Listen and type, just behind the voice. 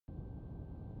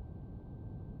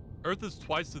Earth is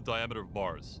twice the diameter of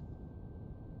Mars,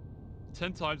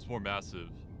 10 times more massive,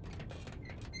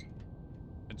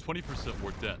 and 20%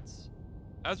 more dense.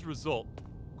 As a result,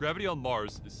 gravity on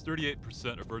Mars is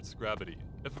 38% of Earth's gravity.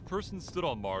 If a person stood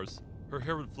on Mars, her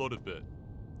hair would float a bit,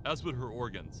 as would her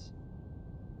organs.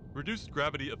 Reduced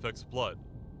gravity affects blood.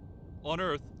 On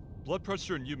Earth, blood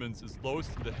pressure in humans is lowest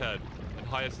in the head and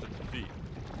highest at the feet.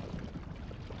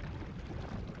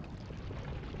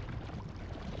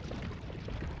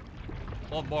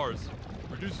 On Mars,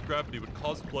 reduced gravity would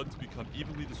cause blood to become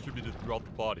evenly distributed throughout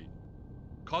the body,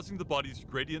 causing the body's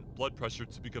gradient blood pressure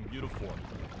to become uniform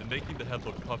and making the head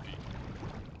look puffy.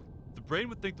 The brain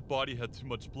would think the body had too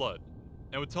much blood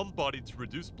and would tell the body to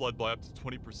reduce blood by up to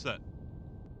 20%.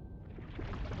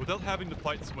 Without having to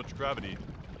fight so much gravity,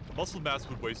 muscle mass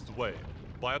would waste away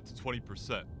by up to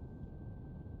 20%.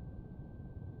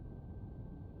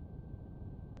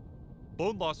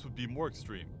 Bone loss would be more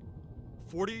extreme.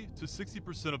 40 to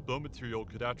 60% of bone material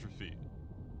could atrophy.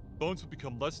 Bones would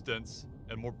become less dense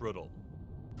and more brittle.